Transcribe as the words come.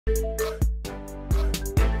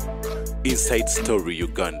Inside Story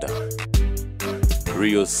Uganda,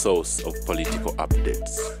 real source of political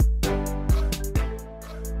updates.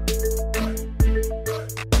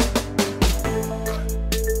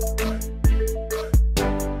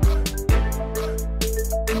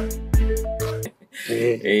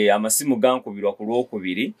 Amasimu gankubirwa ku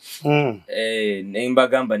lwokubiri nemba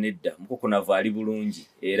gamba nedda mukoko navaali bulungi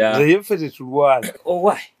era yeffe tetulwala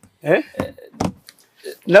why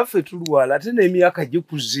naffe tulwala ate n'emyaka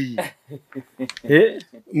gikuzi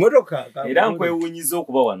motoka era nkwewunyiza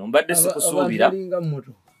okuba wano mbadde sikusuubira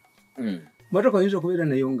motoka oyinza okubeera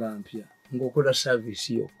nayo nga mpya ng'okola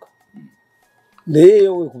saavisi yokka naye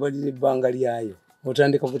yo wekubalira ebbanga lyayo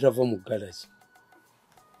otandika butava mu galaki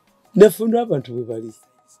nefuna abantu bwe bali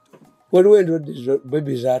waliwo endwadde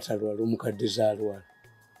bebi zaatalwala omukadde zaalwala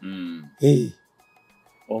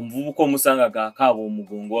omuvubuka omusanga gakaaba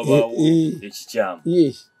omugongo wabaawo ekikyamu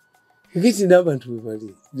ekiti n'abantu bwe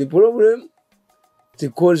bali the problem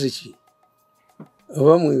tikoze ki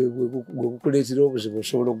abamwe gwe kukuleetera obuzibu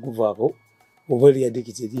osobola okuguvaako oba oli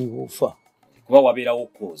addicted ofa kuba wabeerawo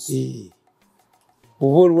kozi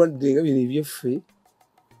oba olwadde nga bino ebyeffe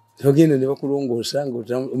bagenda ne bakulongoosa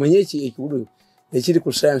omanye ekiwulu ekiri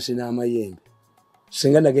ku sayansi n'amayembe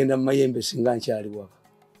singa nagenda mu mayembe singa nkyali waka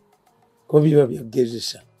kuba biba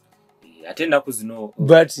byagezesa ate ennaku zino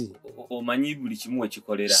omanyi buli kimu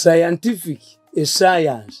wekikolera scientific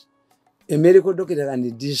science a medical doctor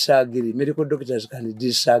can disagree, medical doctors can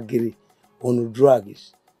disagree on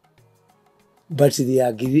drugs but they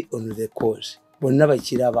agree on the cause bonna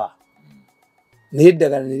bakiraba naye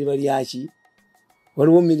eddagala ne liba lyaki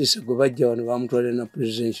waliwo minisita gwe bajja wano bamutwalira na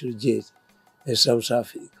presidential jet e South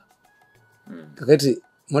Africa kakati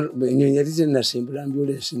ennyonyi yali tenasimbula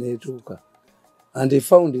ambulance neetuuka and they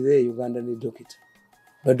found there Uganda ne doctor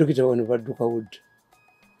badokita wano badduka wudde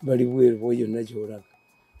bali bweru bwe yonna gy'olaga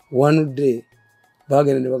one day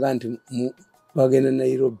bagenda ne bagaa nti bagenda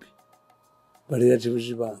Nairobi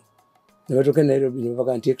baliratibuzi bange ne batuuka Nairobi ne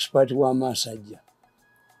bagaa nti expert w'amaaso ajja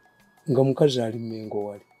nga mukazi ali Mmengo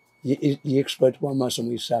wali ye expert w'amaaso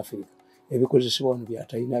mu East Africa ebikozesebwa wano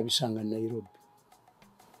byatalina abisanga Nairobi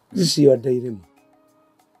zisi yaddairemu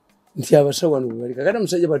nti abasawo wano bwe bali kakati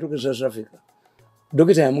omusajja batuuka South Africa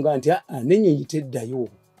dokita yamugaa nti n'ennyonyi teddayo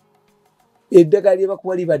eddagala lye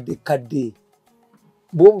bakuba libadde kadde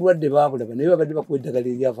bw'obulwadde baabulaba naye babadde bakuba eddagala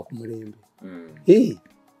eryava ku mulembe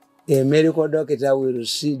medical doctor will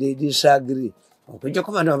see they disagree okujja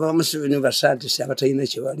ku bantu abamusibini basantisi abatalina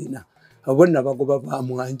kye balina abonna bagoba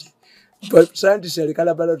bamwanje santisi ali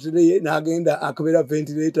kalabalatireye n'agenda akubera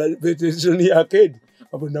ventilation yakedi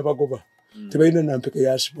abonna bagoba tebalina nampeka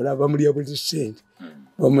yasibula bamulya buli sente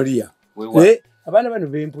bamulya abaana bano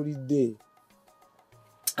bempulidde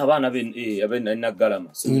abaana benaggalama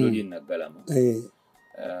somero lyenaggalama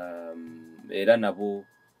era nabo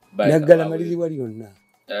naggalama liriwa lyonna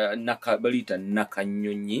baliyita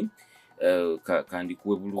nakanyonyi kandi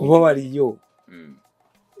kuwe bulungi kuba waliyo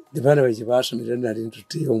abaana baye basomera nali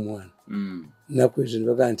ntuteyo omwana naku ezo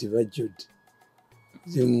nebagaa nti bajjudde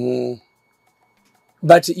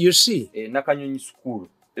but you see nakanyonyi school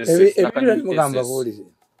ebyo nimugamba buulire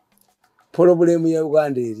pulobulemu ya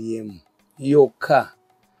Uganda eriemu yokka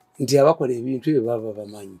nti abakola ebintu ebyo baba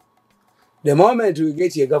bamanyi the moment we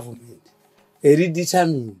get a government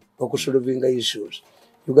determined okusolvinga issues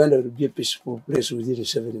Uganda will be a peaceful place within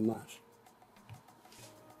 7 months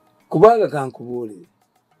kubanga kankubuulire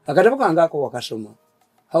akatabo kange ako wakasoma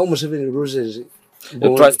how Museveni loses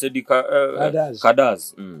trusted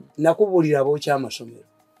cadres nakubuulira ab'okyamasomero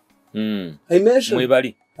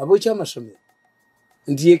mwebali ab'okyamasomero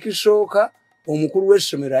nti ekisooka omukulu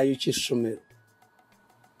w'essomero ayokya essomero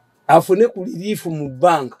afune ku liriifu mu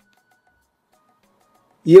bbanka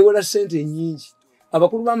yeewola ssente nnyingi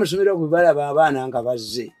abakulu b'amasomero bwe balaba abaana nga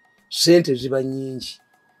bazze ssente ziba nnyingi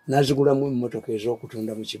n'azigulamu emmotoka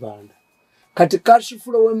ez'okutunda mu kibanda kati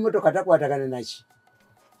kashifulo w'emmotoka takwatagana naki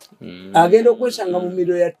agenda okwesanga mu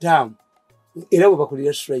mmiro ya ttaamu era bwe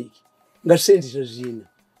bakulira strike nga ssente tezirina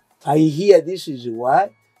I hear this is why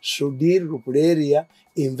Sudir Rupuleria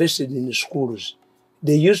invested in schools.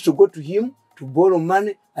 They used to go to him to borrow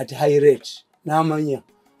money at high rates. Namanya,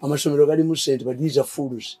 amasomero gali mu sente, but these are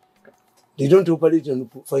fools. They don't operate on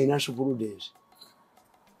financial prudence.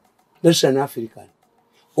 That's an African.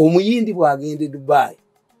 Omuyindi bw'agenda Dubai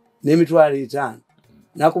n'emitwalo 5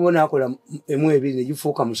 nakubona akola emu ebiri ne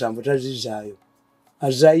gifuuka 7 tazizaayo.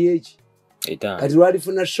 Azaayo eki? Kati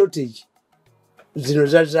lwalifuna shortage zino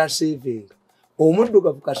za saving.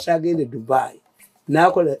 Omuddugavu kasa agende Dubai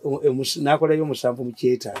nakolayo 7 mu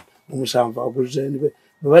kyetaano mu 7 aguze bwe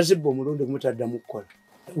bazibba omulundi kumutadda mu kukola.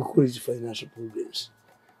 We call it financial prudence.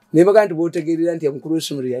 Nebaga nti bwotegerera nti omukulu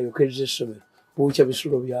w'essomero yayokereza essomero bwokya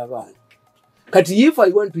bisulo by'abaana. Kati if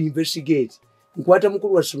I want to investigate, nkwata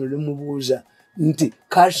mukulu wa ssomero ne mubuuza nti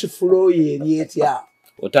cash flow ye eri etya.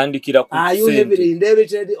 Otandikira ku are you heavily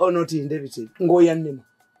indebted or not indebted? Ngoyannema.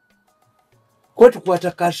 Ko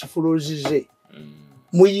tukwata cash flows ze.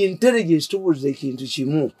 Mu intelligence tubuuza ekintu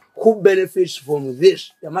kimu. Who benefits from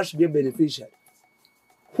this? There must be a beneficiary.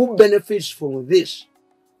 Who benefits from this?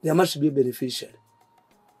 There must be a beneficiary.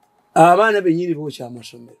 Abaana benyini bookya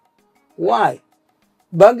amasomero. Why?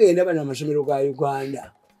 Bagenda bana amasomero ga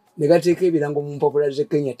Uganda. Ne gateeka ebirango mu mpapula ze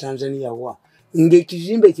Kenya, Tanzania wa.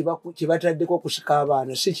 Ng'ekizimbe kibataddeko kusika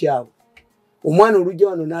abaana si kyabwe. Omwana olujja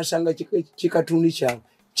wano n'asanga kikatuni kyabwe.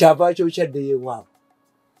 Kyava kyokyaddeye ewaabwe.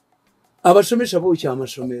 Abasomesa bookya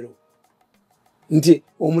amasomero. Nti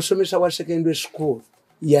omusomesa wa secondary school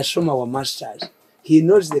yasoma wa masters. He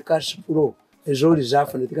knows the cash flow as all is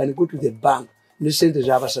often. They can go to the bank. Ne sente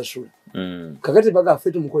z'abasasula. Kakati baga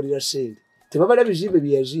ffe tumukolera sente. Tebabala bizimbe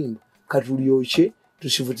byazimba. Katulyoke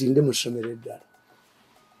tusifutinge mu ssomero eddala.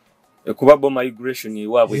 Kuba bo migration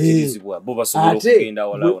iwabwe ekirizibwa bo basobola okugenda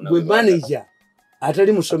walawo na manager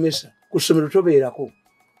atali musomesa ku ssomero tobeerako.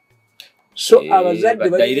 So abazadde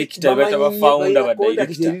director bataba founder ba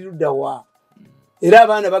director. Era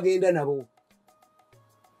abaana bagenda nabo.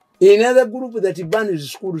 Another group that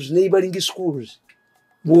bans schools, neighboring schools.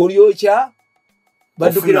 Bw'olyokya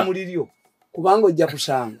baddukira muliryo. Kubanga ojja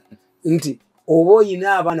kusanga nti oba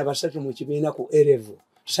oyina abaana basatu mu kibiina ku A-level.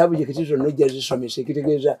 Subject zonna ojja zisomesa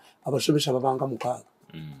ekitegeeza abasomesa babanga 6.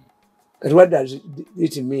 Kati what does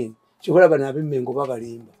it mean? Kikola bano ab'Emmengo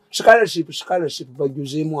babalimba. Scholarship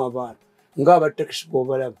bajjuzeemu abaana. Ng'aba textbook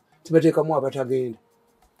obalaba. Tibateekamu abatagenda.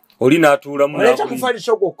 Oli n'atuula mu naakulira. Oleta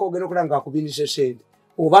kufaalisa okwo ogenda okulaba ng'akubindisa sente.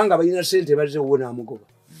 Obanga balina sente bazze wo n'amugoba.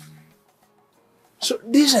 So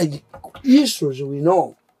these are issues we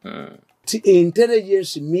know.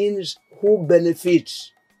 Intelligence means who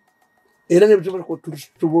benefits. Era ne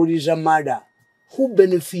tubuuliza mada. Who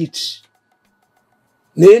benefits?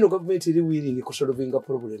 Naye no government eri willing kusolvinga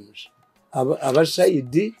problems.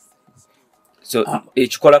 Abasayidi. So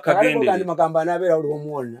ekikola kagende. Kandi magamba anabeera oli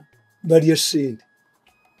omuwona balya sente.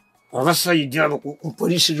 Abasayidi abo ku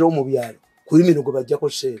polisi z'omu byalo. Kulimino gwe bajjako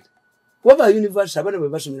sente. Waba university abana bwe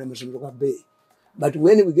basomera amasomero ga bbeeyi. But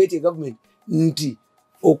when we get a government nti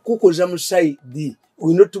okukoza musayidi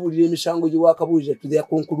oyina otubulira emisango gye wakabuuliza to their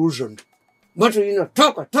conclusion. But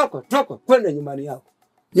toka kwenda nyumbani yako.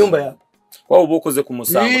 Nyumba yako. Wao bokoze ku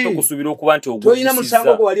musango tokusubira okuba nti ogwo. Toyina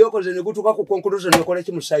musango gwe wali okoze ne gutuka ku conclusion nekola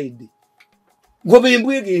ki musayidi. Gobe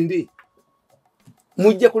mbwegende.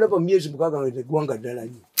 Mujja kulaba myezi mukaga ng'ete gwanga ddala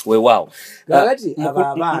nnyo. Weewaawo. Kakati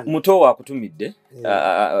abaana muto wakutumidde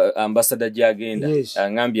ambassador gyagenda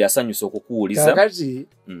ngambye asanyusa okukuwuliza. Kakati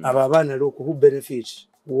abaana loko who benefits.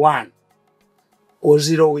 1.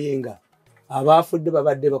 Ozirowinga. Abafudde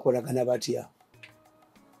babadde bakolagana batya.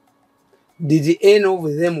 Did any of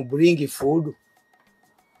them bring food?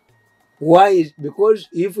 Why? Because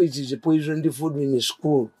if it is poisoned food in the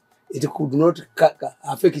school, it could not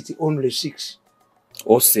affect only 6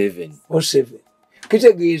 or 7.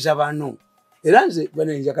 Kitegeeza bano. Era nze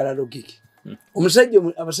bano njagala logiki.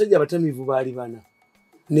 Abasajja abatamiivu baali bana.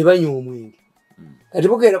 Ne banywa omwenge. Kati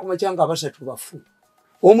bukeera ku makyanga abasatu bafu.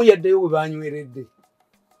 Omu yaddeyo bwe banyweredde.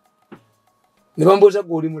 Ne bambuuza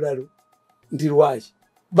gwe oli mulalo. Nti lwaki?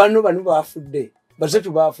 Bano baafudde.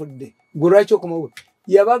 Basatu baafudde. Gwe lwaki okomawo?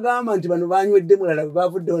 Yabagamba nti bano banywedde mulala bwe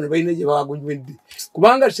baavudde wano balina gye bagunywedde.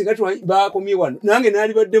 Kubanga singa baakomye wano nange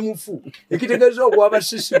naali badde mufu. Ekitegeeza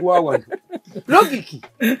ogw'abasisi gwa wano. Logiki.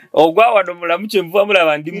 Ogwa wano mulamu kyenvuba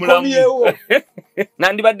mulaba ndi mulamu.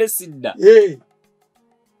 Nandibadde sidda.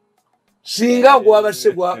 Singa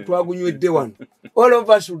ogw'abasisi twagunywedde wano. All of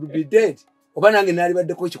us would be dead. Oba nange naali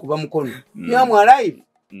baddeko kikuba mukono. Nyamu alive.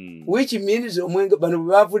 Which means omwenge bano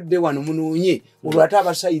bavudde wano munoonye olwata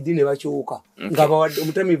abasayidi ne bakyuka nga bawadde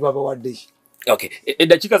omutamivu abawadde. Okay,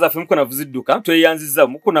 eddakiika zaffe mukona vuzidduka tweyanziza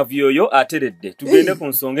mukona vyoyo ateredde tugende ku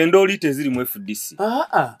nsonga endooli teziri mu FDC.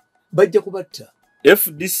 Bajja kubatta.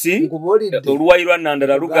 FDC oluwayirwa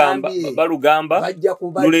Nandala balugamba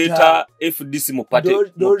luleeta FDC mu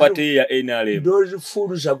pate ya NRM. Those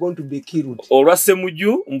fools are going to be killed. Olwa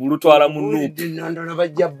Ssemujju mbulutwala mu Nuupu. Nandala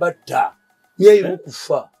bajja batta. Nyeyo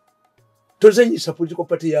kufa. Tozanyisa political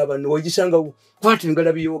party y'abantu wagisanga kwati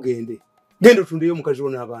ngalabi yogende. Gendo tundeyo mukazi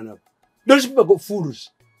wona abaana. Those people go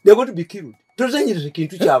fools. They are going to be killed. Tozanyisa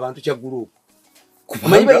kintu ky'abantu kya group.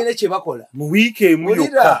 Kumanyi bayina kye bakola. Mu week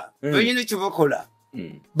emuyokka. Bayina kye bakola.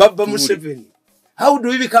 Baba Museveni. How do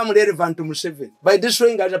we become relevant to Museveni? By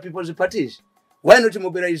destroying other people's parties. Why not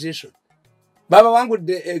mobilization? Baba wangu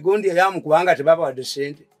gondi yamu kubanga te baba wadde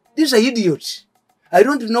sente. These are idiots. I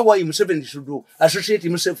don't know why Museveni should associate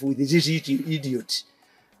himself with this idiot.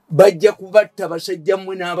 Bajja kubatta basajja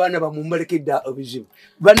mmwe n'abaana bamumalekedde obuzibu.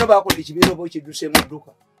 Bano bakola ekibiina oba okiduse mu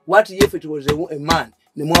dduka. What if it was a man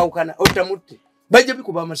ne mwawukana otamutte? Bajja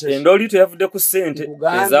bikuba amasasi. Endoli tuyavudde ku ssente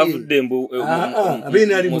ezavudde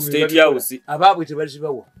mu state house. Abaabwe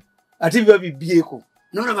tebazibawa. Ate biba bibbyeko.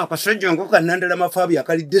 Nolaba akasajja ngo kanandala mafaabi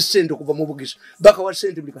akalidde ssente okuva mu bugiso. Baka wa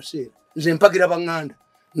ssente buli kaseera. Nze mpagira banganda.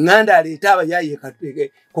 Nganda aleeta abayaye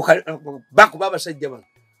bakuba abasajja bano.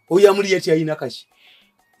 Oyo amuli yati ayina kaki.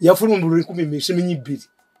 Yafulumbulwa 10,200.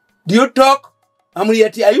 Do you talk? Amuli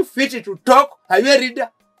yati, are you fit to talk? Are you a reader?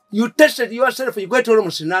 You tested yourself, you got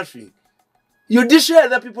almost nothing. You destroy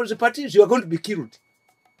other people's parties, you are going to be killed.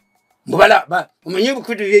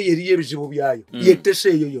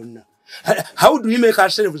 How do we make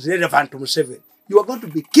ourselves relevant to Museveni? You are going to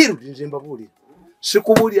be killed in Zimbabwe.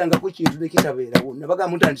 Sikubuli anga kuchintu nekitabeera wo nabaga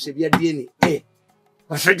muntu andisebya DNA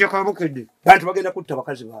basajja kabukedde bantu bagenda kutta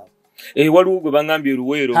bakazi baabo waliwo gwe bangambye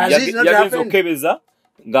Luweero yagenze okebeza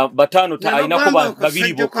nga batano ta ayinako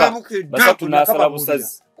babiri bokka basatu n'asala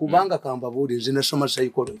busazi kubanga kamba buli nze nasoma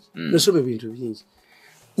psychology nasoma ebintu bingi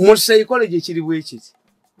mu psychology ekiri bwekiti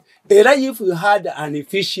era if you had an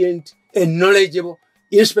efficient and knowledgeable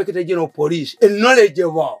inspector general of police and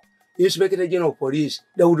knowledgeable inspector general of police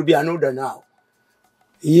there would be an order now.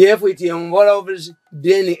 If it involves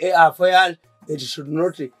DNA affairs, it should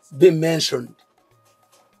not be mentioned.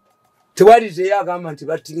 So what is the government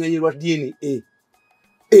about DNA?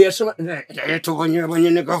 Yes, government,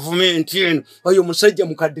 or you must say,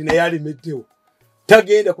 Mukadinayali Meteo.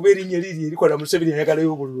 Tagain, the Kuwait in Yeri, Nicola Museveni, and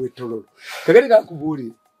Galayo with Tolo. Kagaka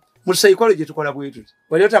Kuburi, must psychology to collaborate.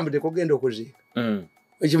 But you're talking about the Kogendo Kozi.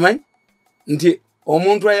 Would you mind? Until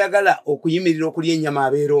Omontra Yagala, or Kuyimi Rokulian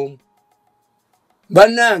Yamavero.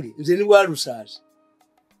 Banangi nzeni walusazi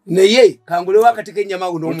naye kangulewa katika nyama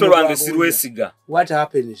uno mutoro wange sirwesiga. What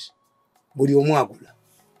happens buli omwagula?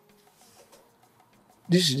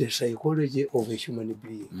 This is the psychology of a human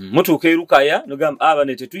being. Mutu keirukaya nogamba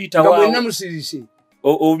abanete tuyita wao ngabwe namusirisi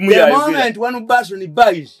omuya the moment one person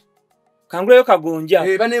buys kanguleyo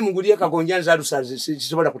kagonja bane muguliye kagonja nzalusazi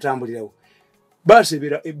sisobola kutambulirawo basi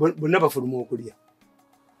bira bonna bafuluma okulya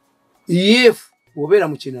if obera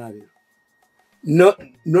mu kinabiro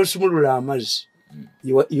no smulula amazzi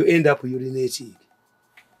you end up urinating.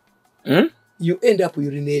 You end up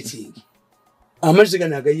urinating. Amazzi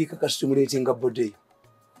gana agayika ka stimulating a body.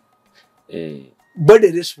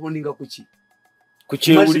 Body responding kuchi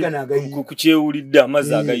kucheulidde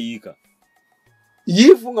amazzi agayika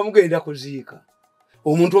yifunga mugenda kuziika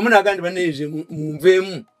omuntu omuna agandi baneze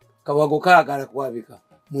mumvemu kawago kaagala kwabika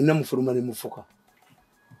munna mufuluma ne mufuka.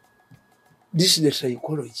 This is the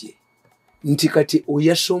psychology. Nti kati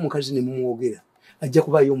oyaso omukazi ne mumwogera ajja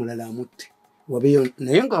kubayo omulala amutte wabeyo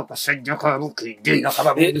naye nga akasajja kabukidde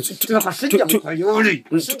nakabakasajja mukayoli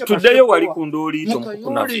tuddeyo wali ku ndooli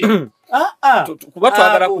tomukuna kuba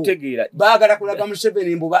twagala kutegeera baagala kulaga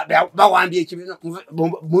Museveni mbu bawambye ekibiina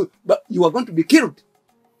you are going to be killed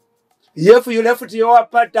if you left your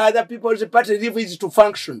party other people's party leave it to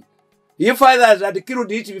function. If others had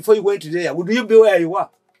killed it before you went there, would you be where you are?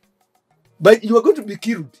 But you are going to be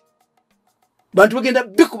killed. Bantu bagenda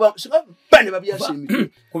bikuba bane babyasimi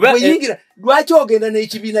kuyingira lwaki ogenda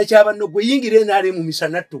n'ekibiina ky'abanno gwe yingire n'ale mu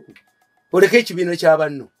misana ttuku oleke ekibiina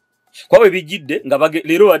ky'abanno kwawe bijidde nga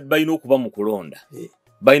leero balina okuba mu kulonda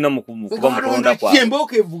balina kuba mu kulonda kwa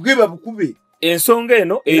kyemboke evuge babukube ensonga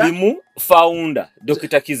eno erimu founder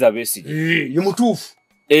Dr. Kizza Besigye ye mutuufu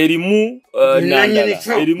erimu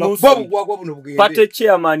erimu pate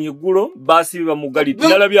chairman eggulo basi bamugali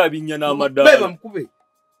nalabya abinya n'amadala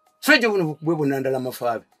Trejo buno bwebo nandala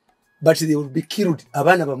mafabi but they will be killed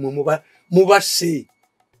abana bamwe mubase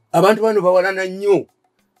abantu bano bawalana nnyo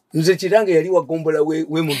nze kirange yali wagombola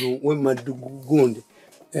we madugunde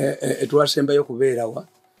twasembayo kubeerawa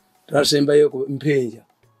twasembayo mpenja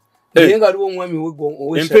yenga aliwo omwami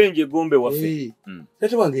empenje gombe wafe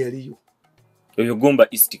tete wange yaliyo oyo gomba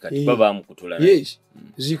east kati baba mukutula yes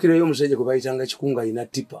zikira yo musajja kubayitanga kikunga ina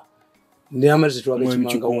tipa ne amazi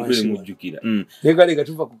twagekimanga wansi mujukira negalega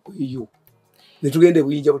tuva kuyo netugende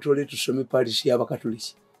buyinja butole tusome parish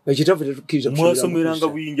y'abakatoliki ekitafu tetukiza mwasomeranga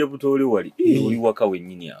buyinja butole wali oli waka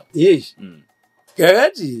wennyini awo yes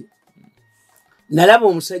kati nalaba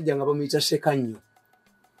omusajja nga bamuyita Sekanyo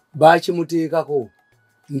bakimuteekako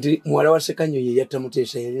ndi mwala wa Sekanyo ye yatta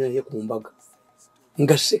Muteesa yali naye ku mbaga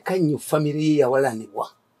nga Sekanyo family ye yawalanibwa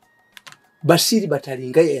Basiri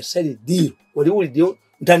batalinga yasali deal wali wulidde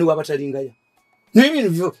ntani wabatalingayo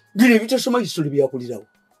n'ebintu bino bitasoma history byakulirawo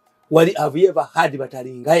wali have you ever had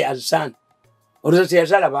batalingayo as son Oluzo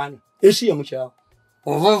yazala bana. Esi ya mukyawo.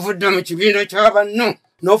 Ovudde mu kibiina ky'abanno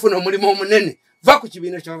n'ofuna omulimu omunene. Va ku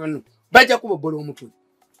kibiina ky'abanno. Bajja kubobola omutwe.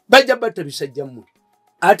 Bajja batta bisajja mmwe.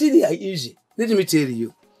 Ati they are easy. Let me tell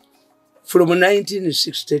you. From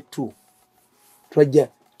 1962,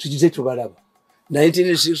 tujize tubalaba.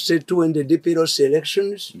 1962, when the DP lost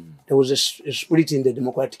elections, there was a split in the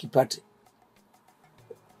Democratic Party.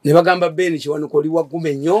 Nebagamba Beni Chiwanuko oliwa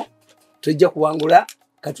gume nnyo, tujja kuwangula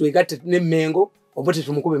katwegatte n'emmengo obote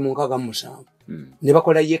tumukube mu nkaga musanvu.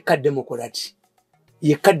 Nebakola yekka Democrat.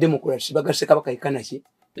 Yekka Democrat bagase kabaka ikanaki.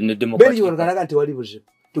 Beni Chiwanuko nti wali buzibu.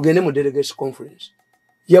 Tugende mu delegates conference.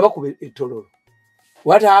 Yabakube etololo.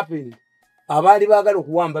 What happened? Abali bagala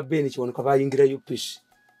okuwamba Beni Chiwanuko bayingira UPC.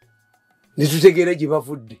 Nitutegeera gye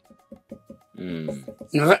bavudde.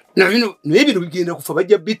 Na bino n'ebintu bigenda kufa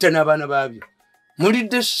bajja bitta n'abaana baabyo.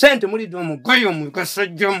 Mulidde sente mulidde omugoyo mu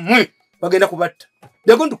kasajja mmwe bagenda kubatta.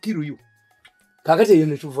 They're going to kill you. Kakati eyo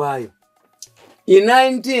ne tuvaayo. In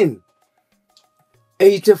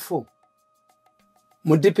 1984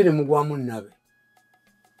 mu DP ne mugwamu nabe.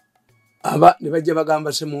 Aba ne bajja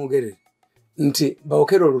bagamba Semwogerere nti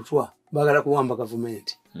bawokera olutwa bagala kuwamba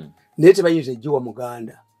gavumenti. Naye tebayinza ejjuwa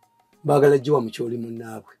Muganda. Bagala ejjuwa mu kyoli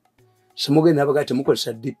munnaabwe. Semwogerere nabaga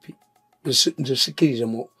temukozesa DP. Nze sikkiriza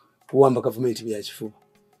mu kuwamba gavumenti bya kifuba.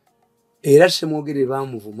 Era Semwogerere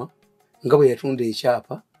bamuvuma nga bwe yatunda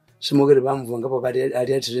ekyapa. Semwogerere bamuvuma nga bwe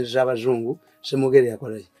ali atizeza abazungu. Semwogerere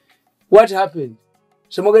yakolayo. What happened?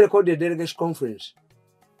 Semwogerere called a delegates conference.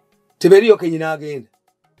 Teberiyo Kenyi n'agenda.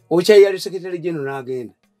 Okyali yali Secretary General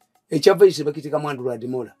n'agenda. Ekyava isi bakitika Mwandulu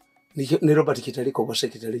Adimola ne Robert Kitaliko ko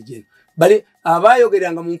Secretary General. Bali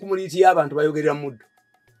abayogeranga mu community y'abantu bayogerera muddo.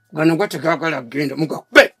 Gano gwatekakala genda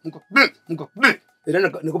mugabe. Era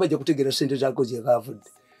ne kubajja kutegeera sente zaako je kavudde.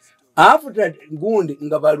 After gundi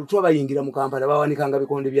nga balutwa bayingira mu Kampala bawanikanga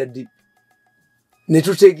bikonde bya DP. Ne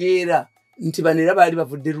tutegeera nti banera bali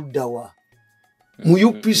bavudde luddawa. Mu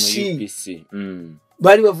UPC.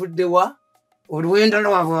 Bali bavudde wa oluwenda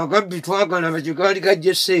lwabwe agabbi twagala bakigali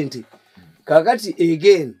kajje sente. Kakati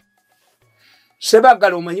again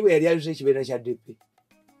Sebagala omanyi bwe yali ayuza ekibiina kya DP.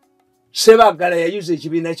 Sebagala yayuza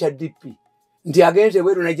ekibiina kya DP. Nti agenze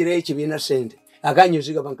bweru nagireyo ekibiina sente.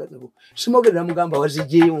 Akanyoziga bankatabo. Semwogerere mugamba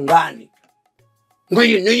wazijeyo ngani.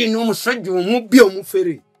 Ngoye n'omusajja omubbi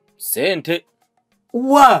omufere. Sente.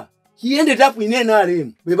 Wa. He ended up in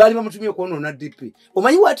NRM. Be bali bamutumye okwonoona DP.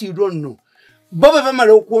 Omanyi what you don't know. Baba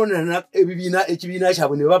bamala okwonoona ekibiina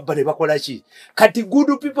kyabwe ne babba ne bakola ki. Kati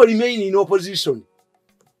good people remain in opposition.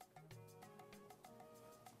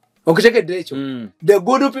 Okutegedde ekyo. The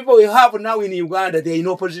good people we have now in Uganda, they are in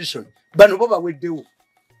opposition. Bano bo baweddewo.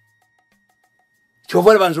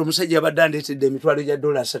 Kyova banzo omusajja abadde andeetedde emitwalo gya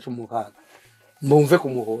 $3.6. Mbonve ku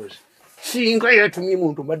Muhoozi. Singa yatumye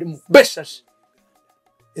muntu mbadde mu besasi.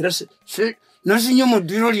 Era nazinyo mu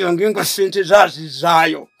ddiro lyange nga sente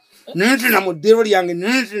zazizaayo. Nentina mu ddiro lyange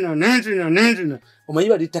nentina. Omanyi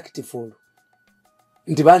bali tactful.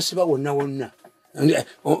 Nti bansiba wonna.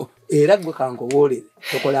 Era gwe kankowoolere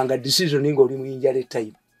tokolanga decision ng'oli mu injale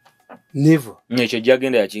time. Never. Ekyo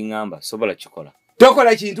gyagenda yakingamba sobola kikola.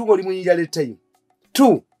 Tokola kintu ng'oli mu injale time.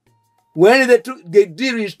 2. When the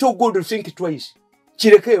deal is too good to think twice.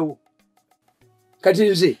 Kirekewo. Kati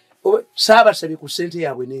nze saabasabye ku ssente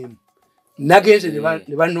yaabwe n'emu. Nagenze ne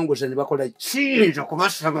bannongoza ne bakola kiyinza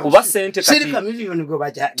kubasaba. Kuba ssente kati. Sirika miliyoni gwe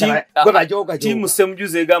bajooga. Tiimu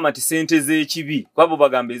Ssemujjuze egamba nti ssente z'ekibi. Kwabo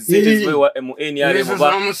bagamba ssente ziba mu NRM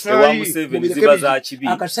oba ewa Museveni ziba za kibi.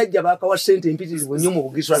 Akasajja baakawa ssente empitirivu nnyo mu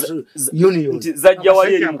Bugiswa Union. Nti zajja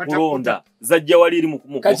wali eri mu kulonda. Zajja wali eri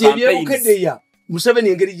mu kati ebyebukeddeya Museveni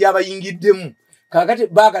engeri gy'abayingiddemu. Kaakati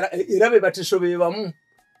baagala era be batesobe bamu.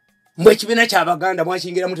 Mbwe ekibiina ky'Abaganda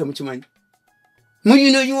mwakingiramu temukimanyi.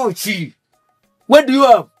 Muyinayo ki? What do you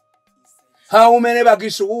have? How many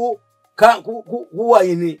bagis who are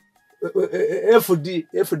in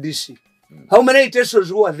FDC? How many testers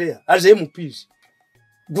who are there as MPs?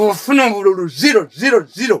 Do phenomenal 0.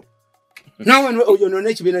 Now you know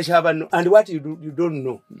Nachibina Shaban and what you don't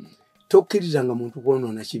know. Tokirizanga muntu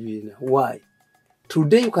kuonoona kibiina. Why?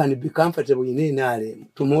 Today you can be comfortable in NRM.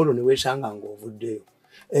 Tomorrow ne wesanga ng'ovuddeyo.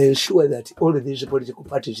 Ensure that all of these political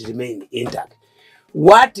parties remain intact.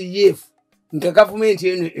 What if the government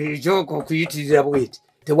ejooka okuyitirira bweti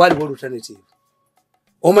tewaliwo alternative?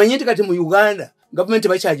 Omanyi nti kati mu Uganda government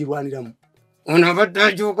bakyagirwaniramu. Ono abadde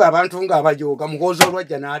ajooka abantu nga abajooga Muhoozi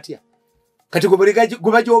olwajja n'atya. Kati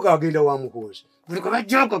gwe bajooga bagenda wa Muhoozi. Buli gwe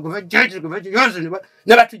bajooga gwe bajooga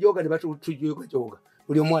ne batujooga ne batujooga.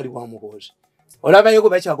 Buli omu ali wa Muhoozi. Olabayo gwe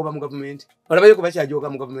bakyagoba mu government. Olabayo gwe bakyajooga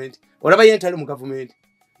mu government. Olabayo entalo mu government.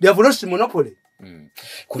 They have lost monopoly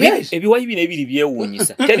ebiwayi bino ebiri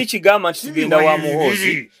byewuunyisa teri kigamba nti tugenda wa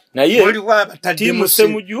Muhoozi naye tiimu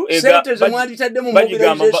Ssemuju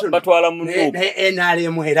bagigamba batwala mu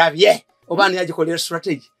NRM erabye oba niyagikolera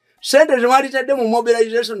strategy sente zemwalitadde mu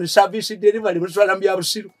mobilization service delivery mutwala mu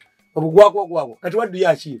byabusiru obugwagwagwagwa kati what do you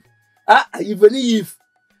achieve? Even if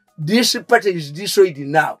this party is destroyed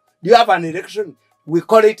now, do you have an election? We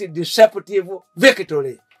call it deceptive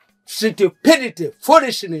victory, stupidity,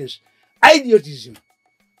 foolishness, idiotism.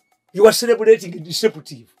 You are celebrating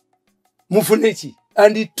deceptive. Mufunechi.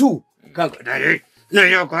 And the two.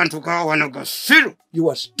 You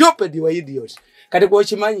are stupid, you are idiots.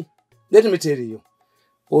 Let me tell you.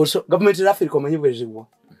 Also, government of Africa,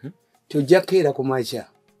 to Jakera Kumacha,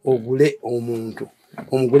 Ogule Omuntu,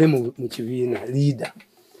 Omgule Muchivina, leader.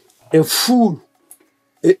 A fool.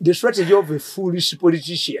 The strategy of a foolish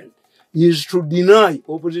politician is to deny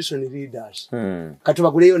opposition leaders.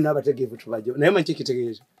 Katubaguleo never take it to Bajo. Never take it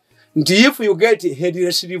again. If you get a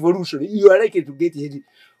headless revolution, you are likely to get heady.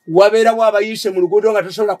 Wabera waba yise murugodo nga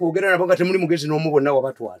tosobola kwogera nabo nga temuli mugezi n'omubona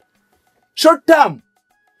wabatwala. Short term,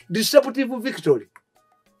 deceptive victory.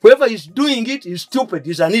 Whoever is doing it is stupid,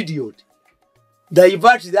 is an idiot.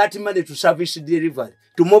 Divert that money to service delivery,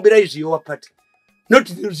 to mobilize your party. Not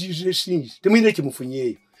those useless things.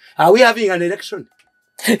 Are we having an election?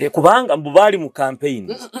 Kubanga mbubali mu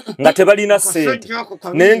campaign nga tebalina sente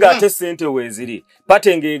nenga ate sente weziri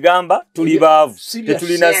patenge egamba tuli baavu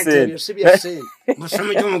tetulina sente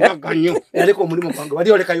musome cyo mugaganyo yaliko mulimo kwange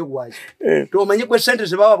bali olekayo gwaje to manye kwe sente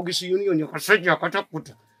zebawa bugisi union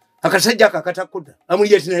akasajja akatakuta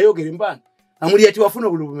amuli ati nayogere mbana amuli ati wafuna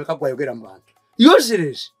bululume kagwayogera mbana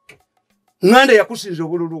useless nganda yakusinza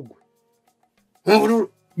obululugu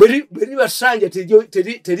beri basanja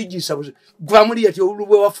terijisa gwamuli ati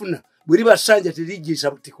olubwe wafuna beri basanja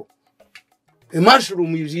terijisa butiko a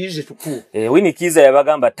mushroom is to cool winikiza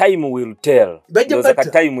yabagamba time will tell doza ka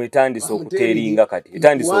time etandise okuteringa kati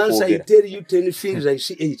etandise okugera once I tell you 10 things I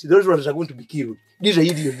see 8 those ones are going to be killed. These are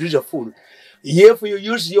idiots, these are fools. If you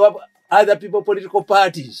use your other people political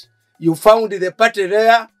parties, you found the party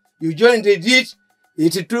there, you joined it,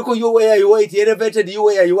 it took you where you were, it elevated you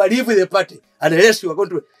where you are, leave the party. Unless you are going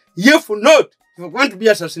to, if not, you are going to be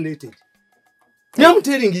assassinated. I'm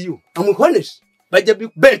telling you, I'm honest. But you be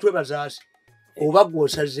bent with us.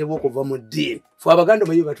 Overgoes as a walk of a deal. For Abaganda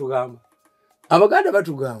Batugama. Abaganda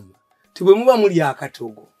Batugama. To be more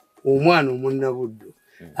Muliakatogo. One Muna would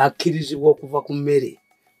Akidis walk of a kumere.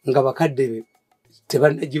 Ngabakade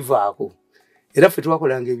Tebana Jivako. Erafetwako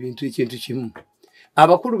gave into each into Chim.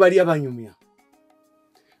 Abakuru Badia Banyumia.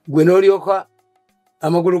 Gwenorioka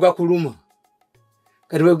Amaguruga Kuluma.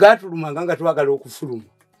 Kati got Rumanga to Agalo Kufuluma.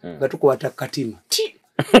 Gatuko attack Katima.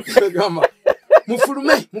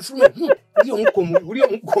 Mufurume uri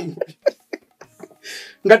omukomu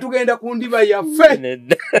ngatugenda kundiba yafe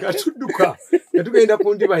gatuduka ngatugenda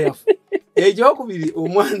kundiba yafe ejo kubiri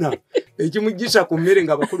omwana ekimugisa ku mmere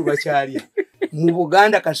nga bakulu bakyalya mu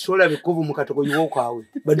Buganda kasola bekovu mu katoko yuwokaawe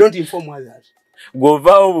but don't inform others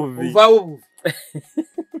govao buvi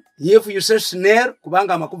if you say snare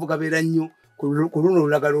kubanga amakuvu gabera nnyo ku luno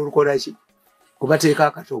lulagala olukolaki kubateeka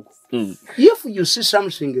akatoko. If you see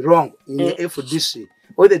something wrong in the FDC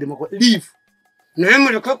or the Democrat, leave.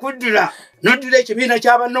 Nemuleka kudira nodira ekibiina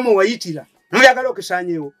ky'abannomu wayitira noyagala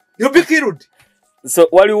okusanyewo you'll be killed. So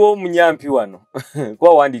waliwo munyampi wano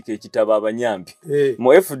kwa wandika ekitabo abanyampi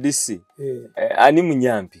mu FDC ani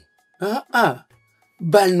munyampi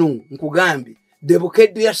bano nkugambi the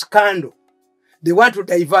Bukedria scandal they want to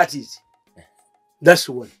divert it. That's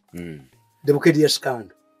one. The Bukedria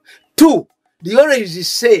scandal. Two, they always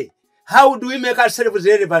say, how do we make ourselves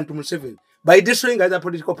relevant to Museveni? By destroying other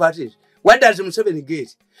political parties. What does Museveni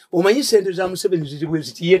get? Omanyi sente za Museveni ziriwe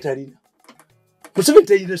zitiyetalina. Museveni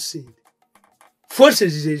tayina sente.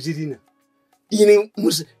 Forces zirina. Ini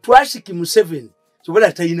twashiki Museveni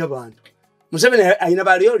sobola tayina bantu. Museveni ayina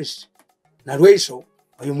baliolisi. Na lweso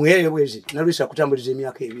oyo muhere bwezi na lweso akutambuliza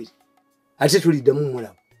emyaka ebiri. Ate tulidde mu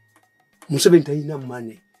mulabo. Museveni tayina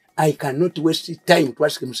money. I cannot waste time to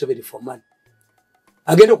ask Museveni for money.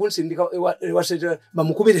 Agenda kunsindika waseta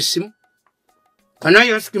bamukubire simu. Can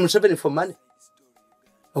I ask Museveni for money?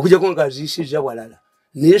 Okuja konga zishiza walala.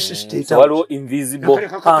 Nesi state walo invisible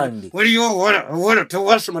hand. Waliyo wala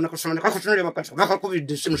tawasoma na kusoma kakutunule bakata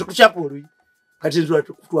bakakubide simu sokuchapolo. Kati nzwa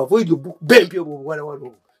to avoid your book bempi obwala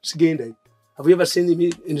walo. Sigenda. Have you ever seen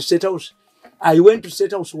me in the state house? I went to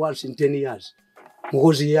state house once in 10 years.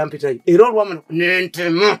 Muhoozi yampita. Ero lwama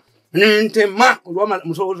nentema lwama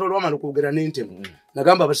musozo lwama lukugera nentema.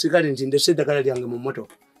 Nagamba basikali nti ndese dakala lyange mu moto.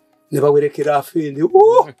 Ne bawerekera afende.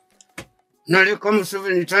 naleka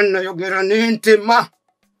Museveni tannayogera n'entema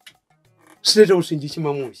sireta businji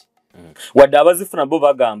kimamuzi wadde abazifuna bo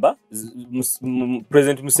bagamba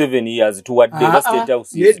President Museveni yazituwadde ba State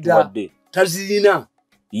House yazituwadde tazirina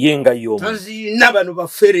yenga yomu tazirina bano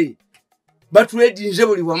bafere batwedinze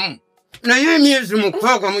buli wamu naye emyezi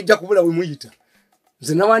mukaaga mujja kubula bwe muyita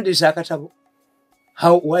nze nawandiisa akatabo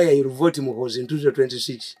why I vote Muhoozi in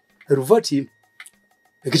 2026 I vote him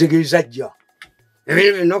ekitegeeza ajja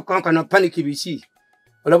ebintu binokankana paniki biki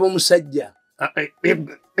olaba omusajja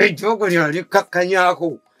ejjogo lyali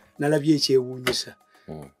kakkanyaako nalabye ekyewuunyisa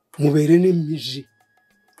mubeere n'emmizi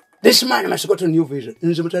this man must go to New Vision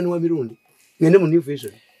nze mutani wa Mirundi ngende mu New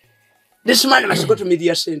Vision this man must go to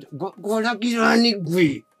Media Center golagirani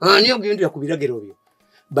gwe ani ogenda yakubiragiro byo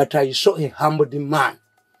but I saw a humbled man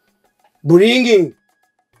bringing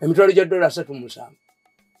emitwalo gya $3.7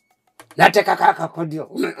 nateka kaka kodyo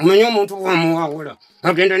umenye omuntu bwamuwawula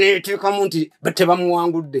agenda neteekamu nti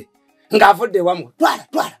tebamuwangudde ng'avudde wamu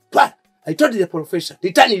twala I told the professor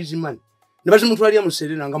return his money nebazimutwalira mu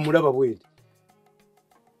Serena nga mulaba bwendi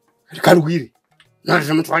kalugire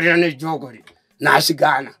nazimutwalira n'ejjogoli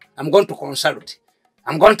n'asigana I'm going to consult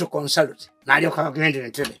n'alyoka agende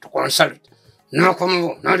ntebe to consult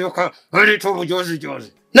n'akomawo n'alyoka aleta obujozi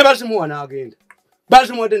nebazimuwa n'agenda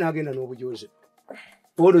bazimuwadde n'agenda n'obujozi.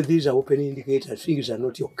 All of these are open indicators. Things are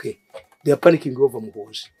not okay. They are panicking over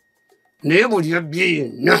Muhoozi. Naye buli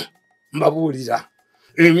abyena mbabuulira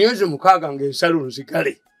emyezi mukaaga ng'ensalo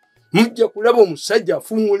nzigale mujja kulaba omusajja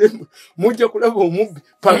afumule mujja kulaba omubbi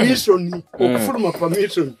permission okufuluma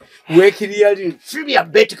permission weekiriyali sibya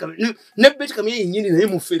betikam ne betikam yennyini naye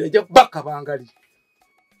mufeera ajja bakabangali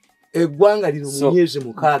eggwanga lino mu myezi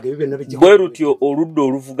mukaaga ebyo byonna bijja bwe rutyo oludda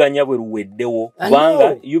oluvuganya bwe luweddewo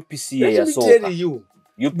kubanga UPCA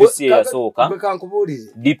yasooka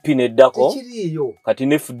DP neddako kati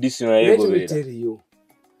ne FDC naye gobeera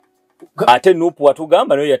ate nupu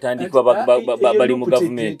watugamba nayo yatandikwa bali mu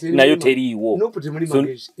government nayo teriiwo nupu temuli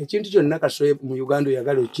magezi ekintu kyonna kasoye mu Uganda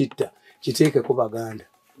oyagala okitta kiteeke ku Baganda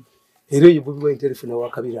era yibubwa interefona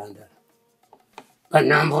wakabiranda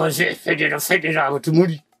banamboze federal abo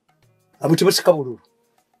tumuli abo tebasika bululu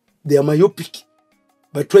they are myopic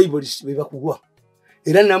but tribalists beba kugwa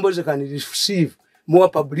era namboze can receive more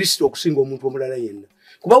publicity okusinga omuntu omulala yenna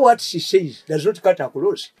kuba what she says does not cut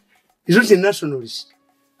across is not a nationalist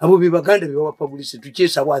abo be Baganda be wa publicity to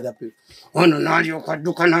chase other people ono nali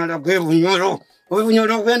okaduka nalaga ebunyoro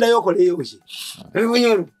kwenda yokole yoki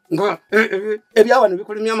ebunyoro nga ebyawano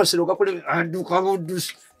bikolemya amasiro gakole aduka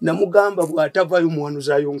budusi namugamba bwatavayo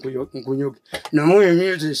muwanuzayo nkunyoge namwe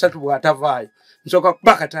emyezi 3 bwatavayo nsoka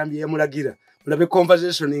bakatambye yamulagira mulabe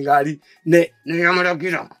conversation ngali ne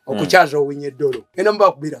yamulagira okukyaza owinye ddolo ena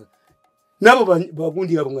mbakubira nabo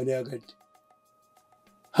bagundi abo ngane yagadde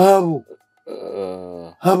habo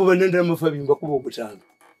banendera mafabi mbakuba obutando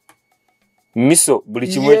miso buli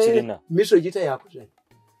kimwe kirina miso gita yakuzana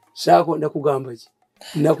sako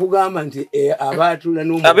nakugamba nti abatula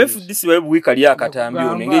n'omuntu abefudisi babe buwikali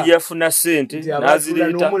akatambyo ngeje yafuna sente nazireta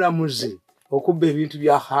n'omulamuzi okubba ebintu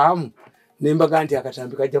bya hamu nembaga nti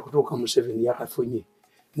akatambi kajja kutuuka mu 7 yakafunye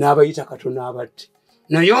n'abayita katona abatti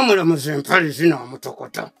naye omulamuzi empale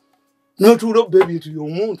zinaamutokota n'otuula obba ebintu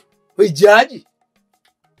by'omuntu ejaji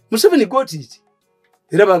Museveni got it.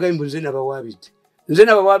 Era bagayimbu nze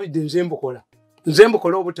nabawabidde nze mbukola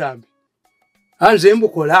obutambi nze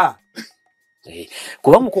mbukola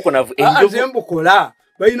kuba mukuko navu nze mbukola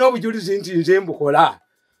balina obujulizi nti nze mbukola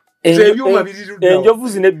ebyuma birirudde enjovu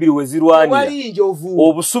zine bbiri we zirwanira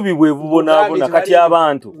obusubi bwe bubonaabona kati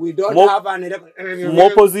abantu mu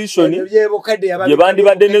opposition gye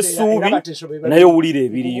bandibadde n'essuubi naye owulira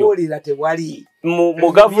ebiriyo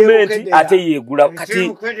mu gavumenti ate yeegula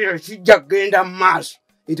kati kijja kugenda mu maaso.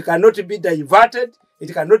 It cannot be diverted,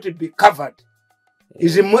 it cannot be covered.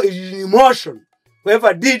 It's in emotion.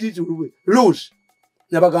 Whoever did it will lose.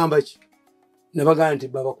 Nabagamba nti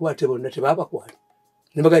babakwate bonna tebabakwate.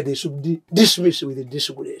 Nabaga they should dismiss with the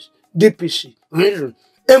disgrace. DPC.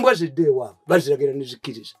 Embwa zidde waabwe baziragera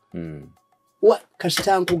nezikiriza.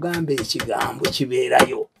 Kasita nkugamba ekigambo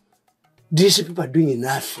kibeerayo. These people are doing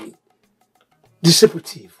nothing.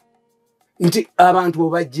 Deceptive. Nti abantu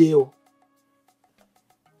obajjeewo.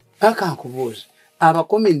 Akankubuuza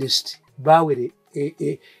abakomunisiti baawere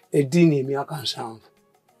eddiini emyaka 7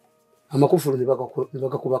 amakufulu ne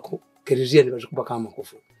bagakubako kereziya ne bazikubako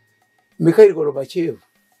amakufulu. Mikhail Gorbachev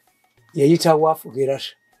yayitawo afuga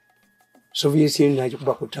Russia. Soviet Union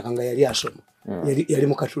n'agikuba ku ttaka nga yali asoma yali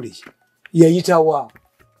mu katuliki yayitawo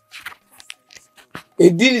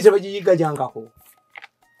eddiini tebagiyigajangako.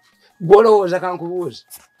 Gwolowooza kankubuuza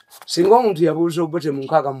singa omuntu yabuuza Obote mu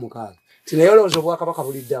 66 tinayolozo bwakabaka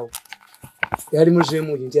buliddawo yali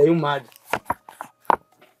muzeemu nti ayo mad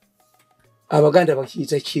abaganda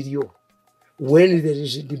bakiyita kiryo when there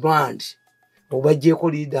is a demand obajjeko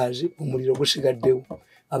leaders omuliro gusigaddewo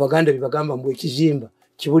abaganda bibagamba mbu ekizimba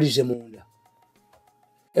kibulize munda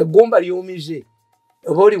eggomba ly'omize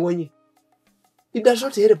oba oliwonye it does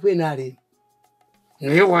not help NRM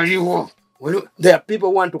naye waliwo there are people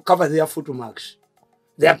who want to cover their footmarks.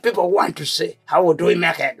 There are people who want to say, how do we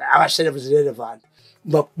make ourselves relevant?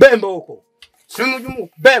 But Bemboko, some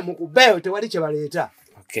Bemukube, Tewariche Valeta.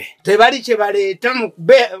 Okay. Tevariche Valeta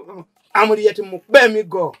Mukbe Amuriat Mukbe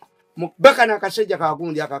go. Mukbekana Kaseja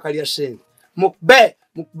Kagundi Akaria Sen. Mukbe,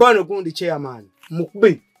 Mukbono Gundi chairman.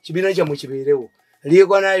 Mukbe, Chibinaja Muchibireo.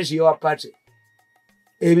 Reorganize your party.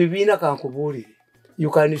 Ebibina Kankuburi. You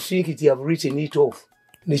can think it, you have written it off.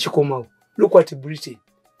 Nichikoma. Look at Britain.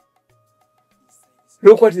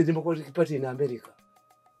 Look at the Democratic Party in America.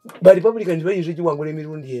 But Republicans were usually Tamale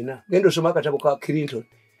Mirundi. Then also Makatabo Clinton.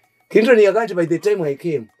 Clinton Yagant by the time I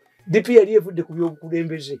came. The PLF would the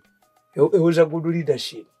embassy. It was a good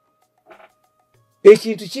leadership.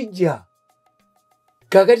 Ekin to Chija.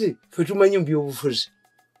 Kakati, for too many beautiful.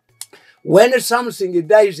 When something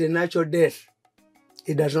dies a natural death,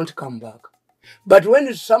 it does not come back. But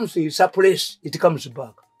when something is suppressed, it comes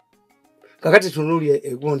back. Kakati tunuli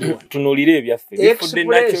egondi one. Tunulire ebyaffe. Bifudde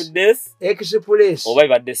natural death. Express. Oba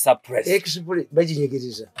ibadde suppress. Express.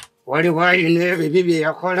 Bajinyigiriza. Wali wayine bibye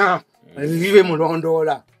yakola. Bibe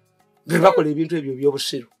mulondola. Bebakola ebintu ebyo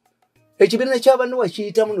by'obusiru. Ekibiina ky'abantu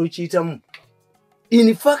wakiyitamu n'okiyitamu.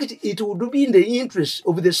 In fact, it would be in the interest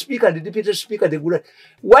of the speaker, the deputy speaker, the good.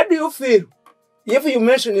 What do you feel if you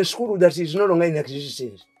mention a school that is no longer in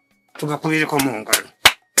existence?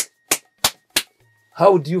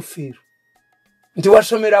 How do you feel? Nti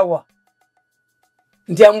wasomerawa.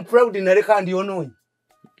 Nti I'm proud in Nareka and Yonoi.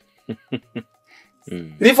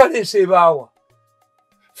 Reference ebawa.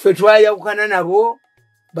 Fetwaya ukananabo,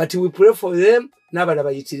 but we pray for them,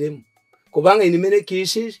 nabadabayitiremu. Kubanga in many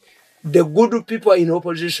cases, the good people in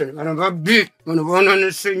opposition, Manababi, Manavana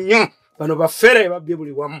Nesenyo, Manabafere,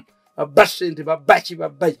 Babibuli Wam, a Bassent, Babachi,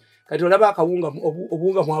 Babai, Katolaba Kawunga,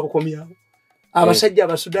 Obunga Mabukomia. Abasajja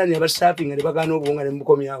Abasudani, Abasapping, and Bagano Bunga and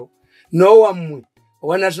Bukomia. No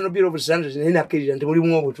one national bureau of standards in any occasion to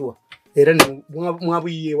move to a random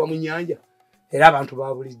Mwabi, Wamunyanja, a raban to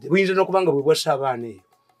Babuli. The winds of Nokubanga was Savane.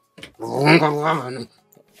 Bunga,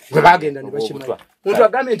 the bargain and the Bashima. Unto a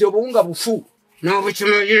garment of Bunga Bufu. No, which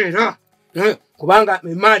no, Kubanga,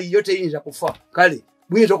 Mari, Yote in Zakufa, Kali.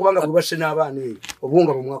 We talk about the Western Avani,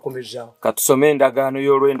 Obunga Mwakomeza. Katusomenda gano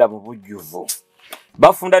yolwenda mu bujjuvu.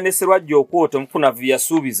 Bafunda ne Serwajjo okwoto mfuna via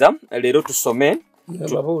subiza lero tusome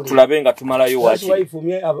tulabe nga tumalayo waki. That's why for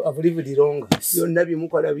me I've lived it wrong. Yonna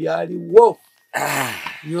bimukola byali wo.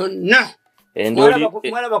 Yonna. Endoli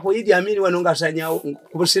mwala bakoyidi amini wanonga sanya ku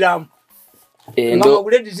Busiramu.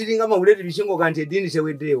 Ngabuledi ziringa mabuledi bishingo kante dini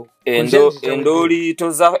sewedeo. Endoli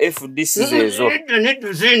toza FDC zezo.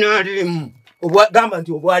 Neto zinali obwa gamba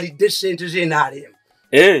nti obwali decent zinali.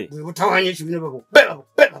 Bwe butawanye kibine babo.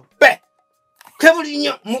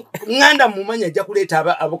 Kebulinyo nganda mumanya ajja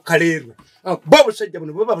kuleeta abokaleeru. Bo busajja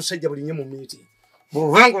buno bo busajja bulinye mu miti.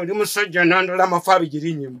 Bwanga ndi musajja nandola amafabi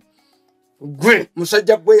girinyemu. Gwe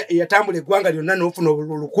musajja gwe yatambula eggwanga lyonna n'ofuna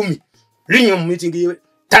obululu 10. Linyo mu miti ngiye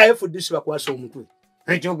taefu disi bakwasa omutwe.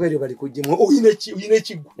 Ekyogerero bali kujjemu oyine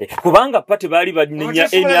kigwa. Kubanga pate bali banyenya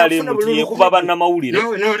NRM tiye kuba banna mawulire.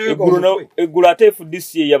 Eggulu ate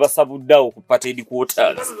FDC yabasabuddawo ku pate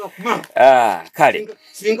headquarters. Kale.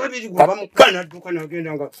 Singa biri kuba mukana duka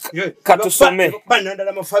nagenda nga. Katusome.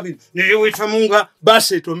 Banandala amafabi ne weta munga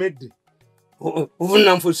base tomedde.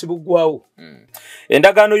 Ubunna mfusi bugwawo.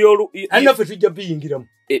 Endagaano yolu anafe tujja biyingiramu.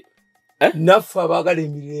 Nafa bagala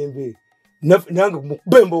emirembe. Nange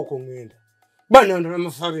mukubemba okongenda. Banandala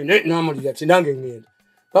amafabi n'amulira ati nange ngenda.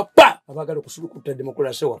 Papa abagala kusulukuta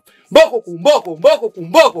demokrasi wa.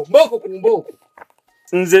 Mboko.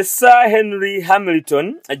 Nze Sir Henry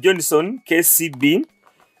Hamilton Johnson KCB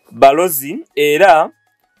balozi era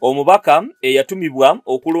omubaka eyatumibwa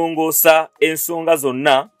okulongoosa ensonga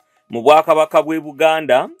zonna mu Bwakabaka bw'e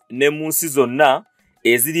Buganda ne mu nsi zonna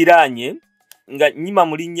eziriraanye nga nyima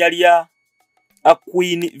mu linnya lya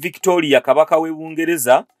Queen Victoria kabaka w'e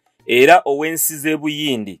Bungereza era ow'ensi z'e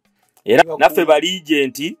Buyindi era naffe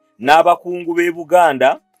baligenti n'abakungu b'e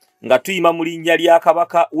Buganda nga tuyima mu linnya lya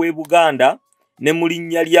kabaka w'e Buganda ne mu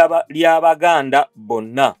linnya ly'Abaganda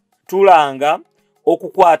bonna tulanga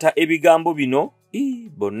okukwata ebigambo bino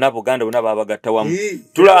bonna Buganda bonna babagatta wamu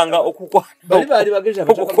tulanga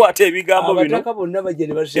okukwata ebigambo bino abataka bonna bajje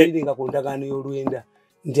ne bashiringa ku ndagaano y'olwenda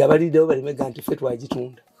nti abaliddewo balimega nti ffe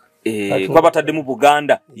twagitunda kwa batadde mu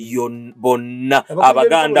Buganda bonna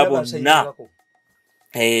abaganda bonna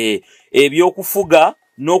ebyokufuga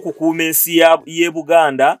n'okukuuma ensi ye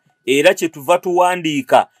Buganda era kye tuva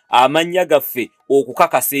tuwandiika amannya gaffe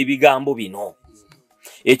okukakasa ebigambo bino.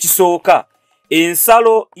 Ekisooka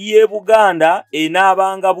ensalo ye Buganda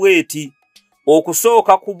enaabanga bweti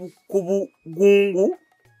okusooka ku bugungu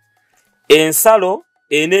ensalo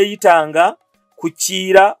eneeyitanga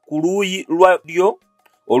kukiira ku luuyi lwadyo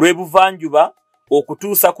olw'ebuvanjuba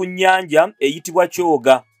okutuusa ku nnyanja eyitibwa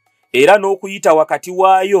Kyoga era n'okuyita wakati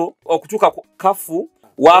waayo okutuuka ku kafu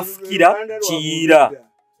waafukira Kiyiira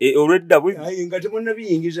olw'edda nga temonna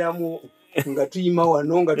biyingizaamu nga tuyima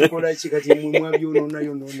wano nga tukola kikati mumwa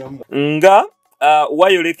byonoonamu nga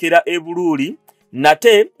wayolekera ebuluuli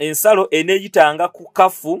nate ensalo eneeyitanga ku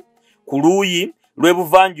kafu ku luuyi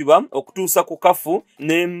lw'ebuvanjuba okutuusa ku kafu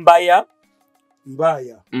n'embaya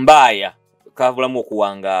mbaaya kavulamu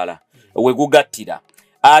okuwangaala we gugattira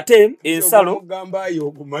ate ensalo omugambayo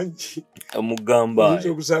ogumanyi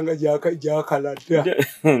omugambayo okusanga gyakalata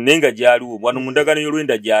nenga gyaliwo wano mu ndagaano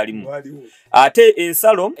y'olwenda gyalimu ate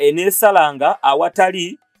ensalo eneesalanga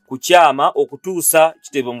awatali kukyama okutuusa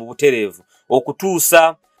kitebe mu butereevu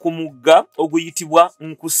okutuusa ku mugga oguyitibwa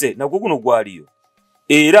Nkuse nagwo guno gwaliyo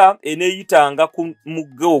era eneeyitanga ku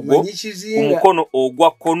mugga ogwo ku mukono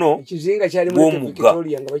ogwa kkono ekizinga kyali mu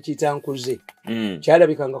Victoria nga bakiyita Nkuze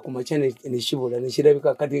kyalabikanga ku makya ne kibula ne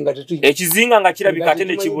kirabika kati nga ekizinga nga kirabika ate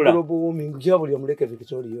ne kibula gyabulya muleke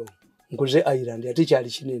Victoria Nkuze Island ate kyali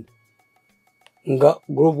kinene nga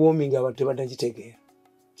global warming abantu tebannakitegeera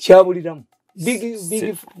kyabuliramu big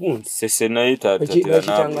sese naye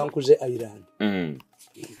bakitanga Nkuze Island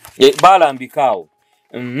balambikaawo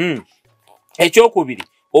ekyokubiri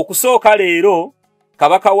okusooka leero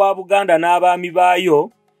kabaka wa Buganda n'abaami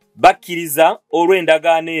baayo bakkiriza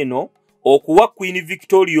olw'endagaano eno okuwa Queen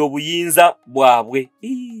Victoria obuyinza bwabwe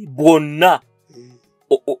bwonna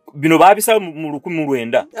bino baabisaba mu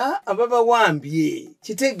 1900 ababa wambye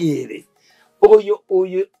kitegeere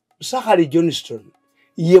oyo Sahari Johnston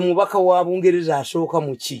ye mubaka wa Bungereza asooka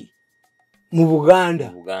mu ki mu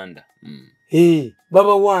Buganda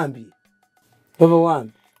baba wambye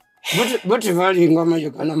Buti valinga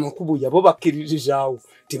mayogana makubu yabo bakkiririzaawo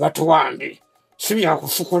tebatuwambye si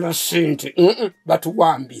byakufukola ssente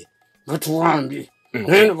batuwambye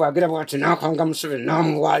neno bwagira bwati nakanga Museveni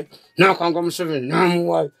namuwaayo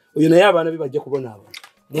oyo naye abaana be bajja kubonaabo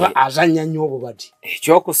kuba azannya nnyo obwo bati.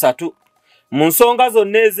 Ekyokusatu mu nsonga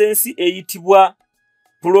zonna ez'ensi eyitibwa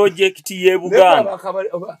pulojekiti y'e Buganda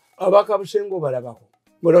abakabusengo balabako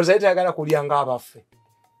ngolooza yetayagala kulya ng'abaffe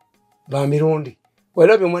ba Mirundi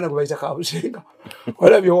walabye omwana gwe bayita Kabusenga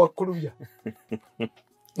walabye Wakkulubya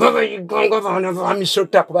babayiganga baana ba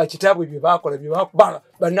Misota kuba kitaabwe bye baakola bye bakubala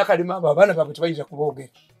bannakalima abo abaana baabwe tebayinza kuboogera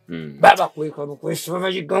babakweka bukwesi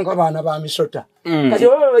babayiganga baana ba Misota kati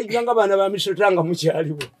baba bayiganga baana ba Misota nga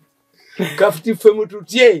mukyaliwo kafuti ffe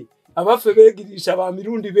mututye abaffe beegiriisa ba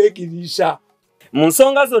Mirundi beegiriisa. Mu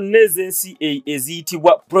nsonga zonna ez'ensi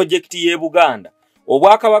eziyitibwa pulojekiti y'e Buganda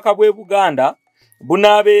obwakabaka bw'e Buganda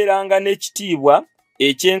bunaabeeranga n'ekitiibwa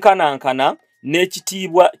ekyenkanankana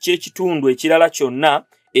n'ekitiibwa ky'ekitundu ekirala kyonna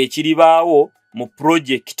ekiribaawo mu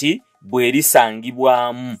pulojekiti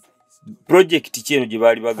bwerisangibwamu. Pulojekiti kyeno gye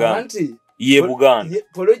baali bagamba y'e Buganda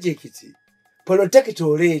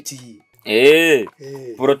protectorate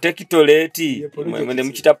protectorate mwene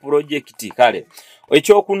mukita pulojekiti kale.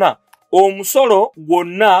 Ekyokuna omusolo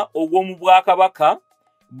gwonna ogw'omu bwakabaka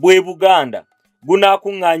bw'e Buganda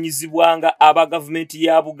gunaakuŋŋaanyizibwanga aba gavumenti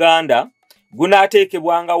ya Buganda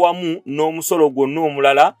gunaateekebwanga wamu n'omusolo gwonna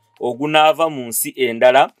omulala ogunaava mu nsi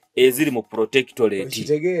endala eziri mu protectorate.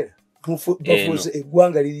 Okitegeera bafuuse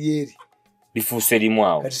eggwanga liri eri lifuuse limu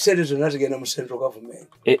awo kati sente zonna zigenda mu central government.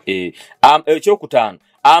 Ekyokutaano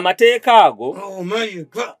amateeka ago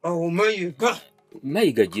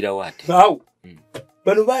mayiga gira waate awo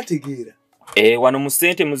bano baategeera wano mu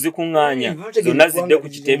ssente muzikuŋŋaanya zonna zidde ku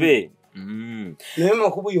kitebe. Naye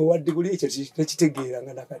makubu yowadde buli ekyo tekitegeera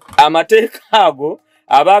nga nakati. Amateeka ago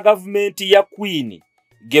aba gavumenti ya Queen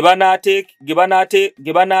ge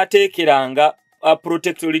banaateekeranga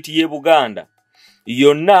protectorate y'e Buganda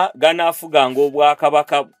yonna ganaafuganga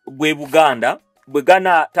obwakabaka bw'e Buganda bwe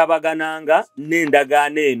ganaatabagananga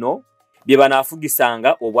n'endagaano eno bye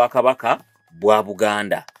banaafugisanga obwakabaka bwa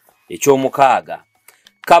Buganda. Ekyomukaaga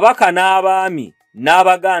kabaka n'abaami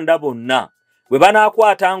n'abaganda bonna bwe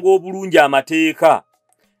banaakwatanga obulungi amateeka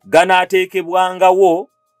ganaateekebwangawo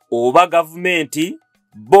oba gavumenti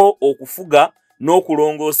bo okufuga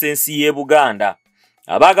n'okulongoosa ensi y'e Buganda.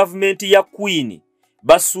 Aba gavumenti ya Queen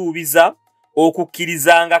basuubiza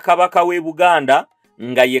okukkirizanga kabaka w'e Buganda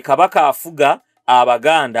nga ye kabaka afuga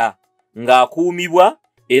Abaganda ng'akuumibwa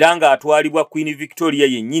era ng'atwalibwa Queen Victoria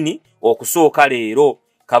yennyini okusooka leero.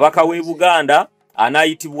 Kabaka w'e Buganda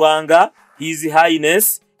anaayitibwanga His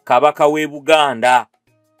Highness Kabaka w'e Buganda.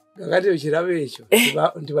 Kakati okiraba ekyo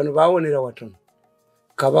nti bano baawonera watono.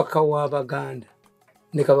 Kabaka wa Baganda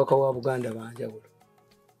ne kabaka wa Buganda banjawulo.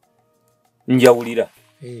 Njawulira.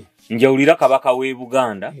 Njawulira kabaka w'e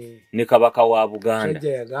Buganda ne kabaka wa Buganda.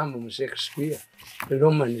 Sajja yagamba mu Shakespeare, the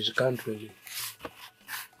Roman is country.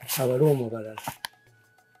 Abaroma balala.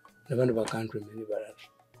 N'abantu ba country many balala.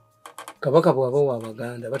 Kabaka bw'aba wa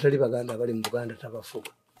Baganda batali Baganda bali mu Buganda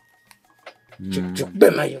tabafuga.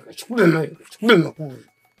 Chukubemayo.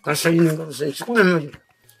 Kasayinga chukubemayo.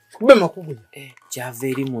 Chukubema kubuya. Kyava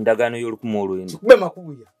eri mu ndagaano y'olukumu olw'endo. Chukubema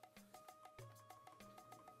kubuya.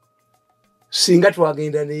 Singa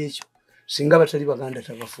twagenda n'ekyo, singa batali Baganda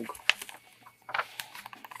tabafuga.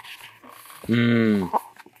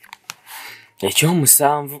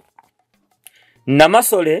 Ekyomusanvu.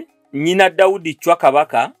 Namasole nnyina Dawudi Chwa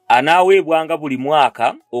Kabaka anaaweebwanga buli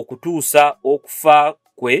mwaka okutuusa okufa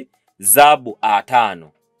kwe zaabu 5.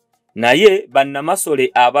 Naye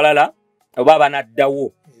bannamasole abalala oba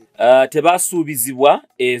banaddawo tebaasuubizibwa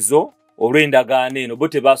ezo olw'endagaano eno bo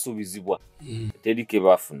tebaasuubizibwa. Teri ke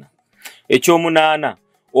bafuna. Ekyomunaana,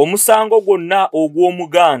 omusango gwonna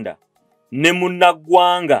ogw'Omuganda ne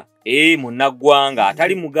munnaggwanga munnaggwanga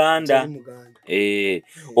atali Muganda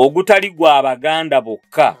ogutali gwa Abaganda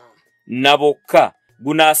bokka na bokka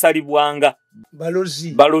gunaasalibwanga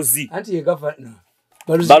balozi. Anti ye governor.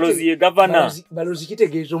 Balozi ye governor. Balozi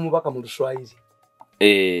kitegeeza omubaka mu Luswayiri.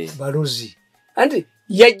 Balozi. Anti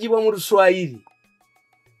yajjibwa mu Luswayiri.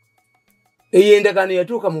 Eyendagaano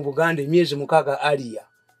yatuuka mu Buganda emyezi 6 aliya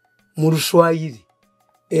mu Luswayiri.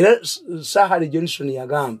 Era Sahari Johnson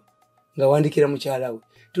yagamba nga wandikira mukyala we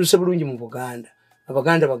tuse bulungi mu Buganda.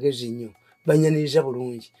 Abaganda bagezi nnyo banyaniriza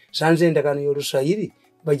bulungi. Sanze endagaano y'Oluswayiri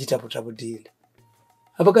bagitaputa budinda.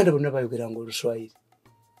 Abaganda bonna bayogeranga Oluswayiri.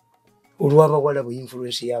 Olw'abawala bu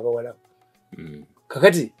influence y'abawala.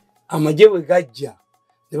 Kakati amagye bwe gajja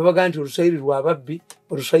ne babaga nti Oluswayiri lw'ababbi,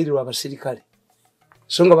 Oluswayiri lw'abasirikale.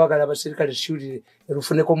 So nga bagala abasirikale shulire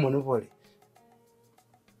erufuneko monopole.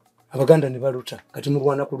 Abaganda ne baluta kati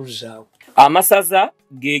mulwana kuluzaawo. Amasaza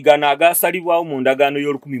ge gano agaasalibwawo mu ndagaano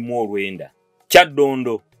y'Olukumi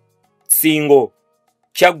Kyaddondo, Singo,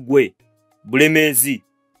 Kyaggwe, Bulemeezi,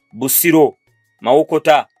 Busiro,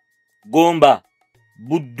 Mawokota, Gomba,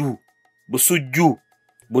 Buddu, Busujju,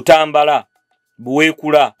 Butambala,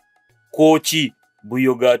 Buweekula, Kooki,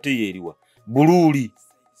 Buyoga ate yeeriwa, Buluuli,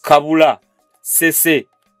 Kabula, Sese,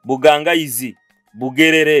 Bugangayizi,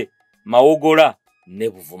 Bugerere, Mawogola ne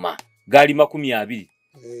Buvuma. Gaali 20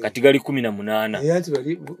 kati gali 18. Yanti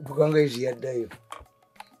bali Bugangayizi yaddayo.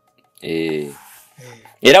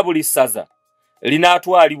 Era buli ssaza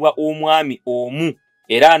linaatwalibwa omwami omu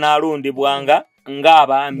era anaalondebwanga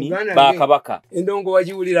ng'abaami ba Kabaka. Endongo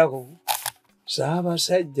wagiwulirako.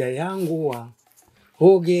 Ssaabasajja yanguwa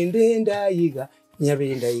ogende ndayiga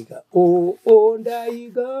nyabe ndayiga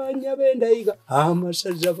ndayiga nyabe ndayiga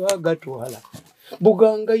amasaza bagatwala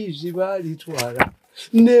Bugangayizi balitwala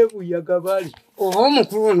ne Buyaga bali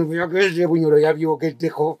omukulu ono Buyaga Bunyoro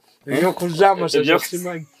yabyogeddeko ebyokuza amasaza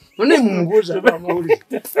simanyi none mumubuuza amawulire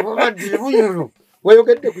abadde Bunyoro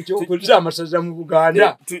wayogedde ku kyokuza amasaza mu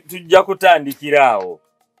Buganda.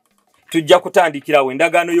 Tujja kutandikirawo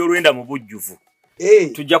endagaano y'olwenda mu bujjuvu.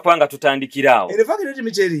 Tujja kwanga tutandikirawo. Erefakireti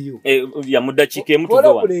miteriyo. Ya mudakiika emu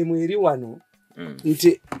tugowa. Problem eri wano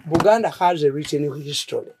nti Buganda has a written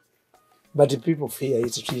history but people fear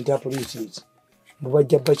it to interpret it.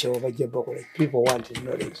 Bubajja bacha wabajja bakola. People want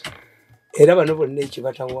knowledge. Era bano bonna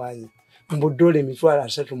ekibatawaanyi. Mbudole mitwala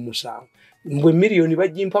 37. Mbwe miliyoni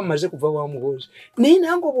bajimpa maze kuva wa Muhoozi. Naye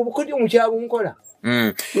nange obwo bukodyo mukyabo nkola.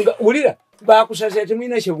 Ulira bakusaza ati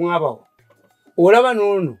mwina kye mwabawo. Olaba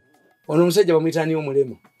n'ono ono omusajja bamuyitani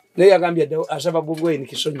omulema. Naye yagambye asaba Bugwe ni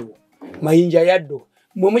kisonyiwo. Mayinja yaddo.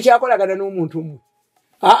 Mwe mukyakolagana n'omuntu mmwe.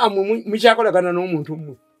 Mwe mukyakolagana n'omuntu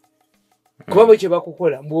mmwe. Kuba bwe kye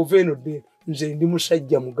bakukola mbw'oveeno dde nze ndi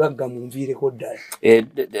musajja mugagga munviireko ddala.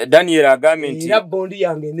 Daniel agambye nti era bondi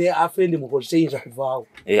yange ne afendi mukozeseyinza kuvaawo.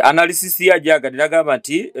 Analysis yajagadde agamba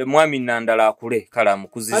nti mwami Nandala akule kala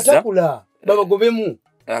mukuzizza. Atakula babagobemu.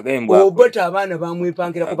 Obota abaana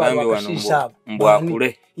bamwepankirako babakasiisa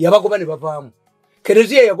mbwakule. Yabagoba ne bavaamu.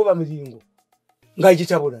 Kereziya yagoba miringo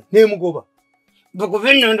ng'agitabula n'emugoba.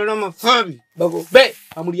 bakuvena ndo na mafabi bako be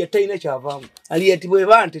amuli yataina kyavamu ali yatibwe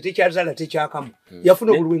bante tekyazala tekyakamu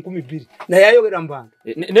yafuna obulwe 12 na yayogera mbanda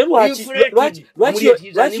ne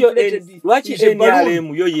lwachi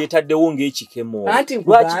NRM yo yetaddewo ng'ekikemo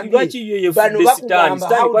lwachi yo yefudde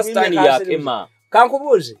sitani yakema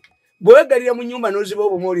kankubuuze bwegalira mu nyumba noziba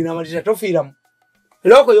obumoli n'amatita tofiiramu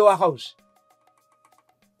loko yo house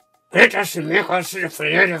let us make us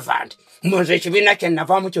relevant mmoze ekibiina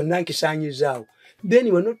kyennavaamu kyonna nkisaanyizaawo then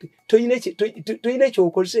you are not toyina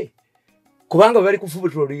ekyokoze kubanga bali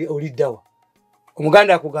kufubutula oliddawa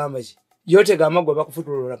omuganda akugamba ki yotega amagwa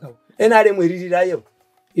bakufutula olakawo NRM eririrayo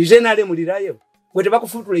ize NRM lirayo bwe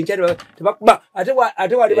tebakufutula enkyali tebakuba ate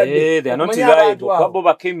wali badde they are not right kwabo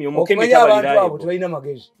bakemi omukemi tabalirayo tebalina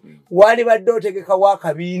magezi wali badde otegeka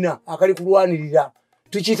wakabiina akali kulwanirira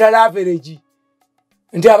tukita lavereji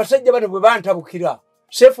nti abasajja bano bwe bantabukira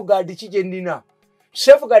safeguard kije ndina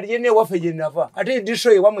safeguard yene wafe je nava ate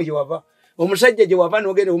diso ye wamwe je wava omusajja je wava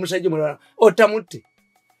nogere omusajja mulala otamutte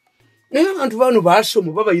naye abantu bano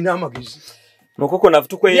basomo baba ina amagezi nokoko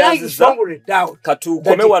navutukwe yaziza katu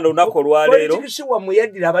kome wano unako lwalero politics wa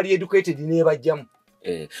muyadira abali educated ne bajjamu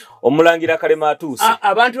omulangira kalema atuuse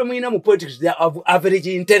abantu bamuyina mu politics they have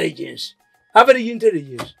average intelligence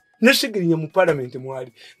nesigirinya mu parliament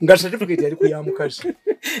mwali nga certificate yali kuyamukazi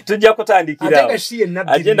tujja kutandikira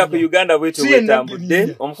agenda ku Uganda bwetu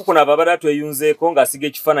bwetambudde omukuku nabo abadatu eyunzeeko ng'asiga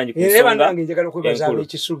ekifaananyi ku nsonga nange njagala kwebazaala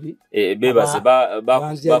ekisubi bebaze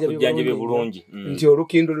bakujjanjabe bulungi nti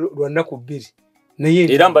olukindo lwa nnaku 2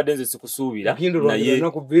 naye era mbadde nze sikusuubira naye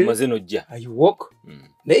maze nojja ayiwok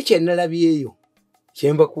naye kyennalabyeyo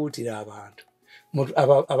kyembakuutira abantu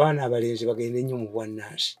abaana abalenzi bagende ennyo mu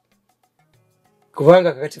bwannansi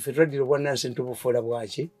kubanga kakati federal bwannansi ntubufuula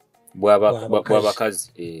bwaki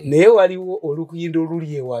bwabakazi naye waliwo olukindo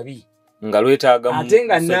oluli ewabi nga lwetaaga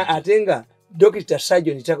ate nga dokita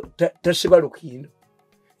surgeon tasiba lukindo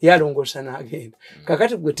yalongosa n'agenda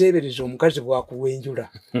kakati gwe teebereza omukazi bwakuwenjula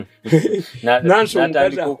nansi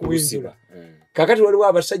omukazi akuwenjula kakati waliwo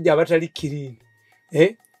abasajja abatali kirini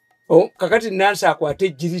kakati nansi akwate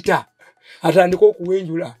ejjirita atandika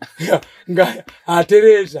okuwenjula nga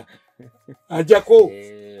atereeza ajako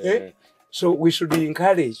so we should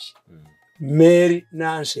encourage male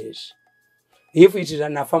nurses. If it is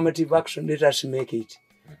an affirmative action, let us make it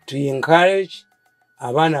to encourage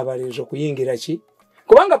abana abalenzi okuyingira ki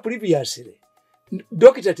kubanga previously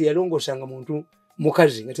dokita teyalongosanga muntu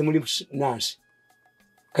mukazi nga temuli nurse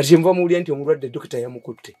kati mva muulya nti omulwadde dokita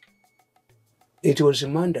yamukutte. It was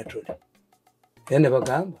mandatory. Yana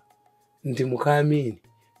bagamba nti mukamini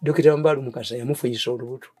dokita Mbalu Mukasa yamufunyisa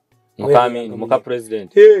olubuto mukamini muka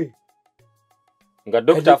president nga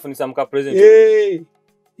dokita afunisa muka president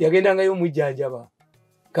yagenda ngayo mujjanjaba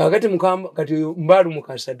kakati mukamba kati Mbalu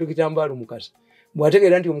Mukasa dokita Mbalu Mukasa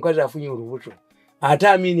bwategeera nti omukazi afunye olubuto ate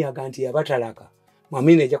amini aganti yabatalaka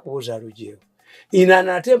mwamini eja kubuza alujeo in an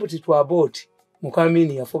attempt to abort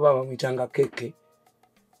mukamini yafuba bamwitanga keke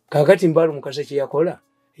kakati Mbalu Mukasa kye yakola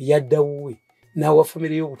yadda wuwe nawa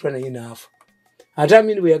family y'obutwa naye naafa ate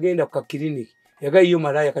amini bwe yagenda ku clinic yagayo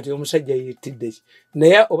malaya kati omusajja yitidde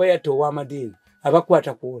naye oba yato wa madini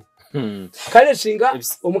abakwata kuola kale singa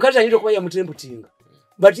omukazi anyito kuba yamutemputinga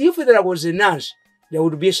but if there was a nurse there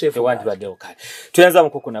would be a safe tuyanza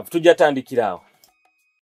mukoko navu tujja tandikirawo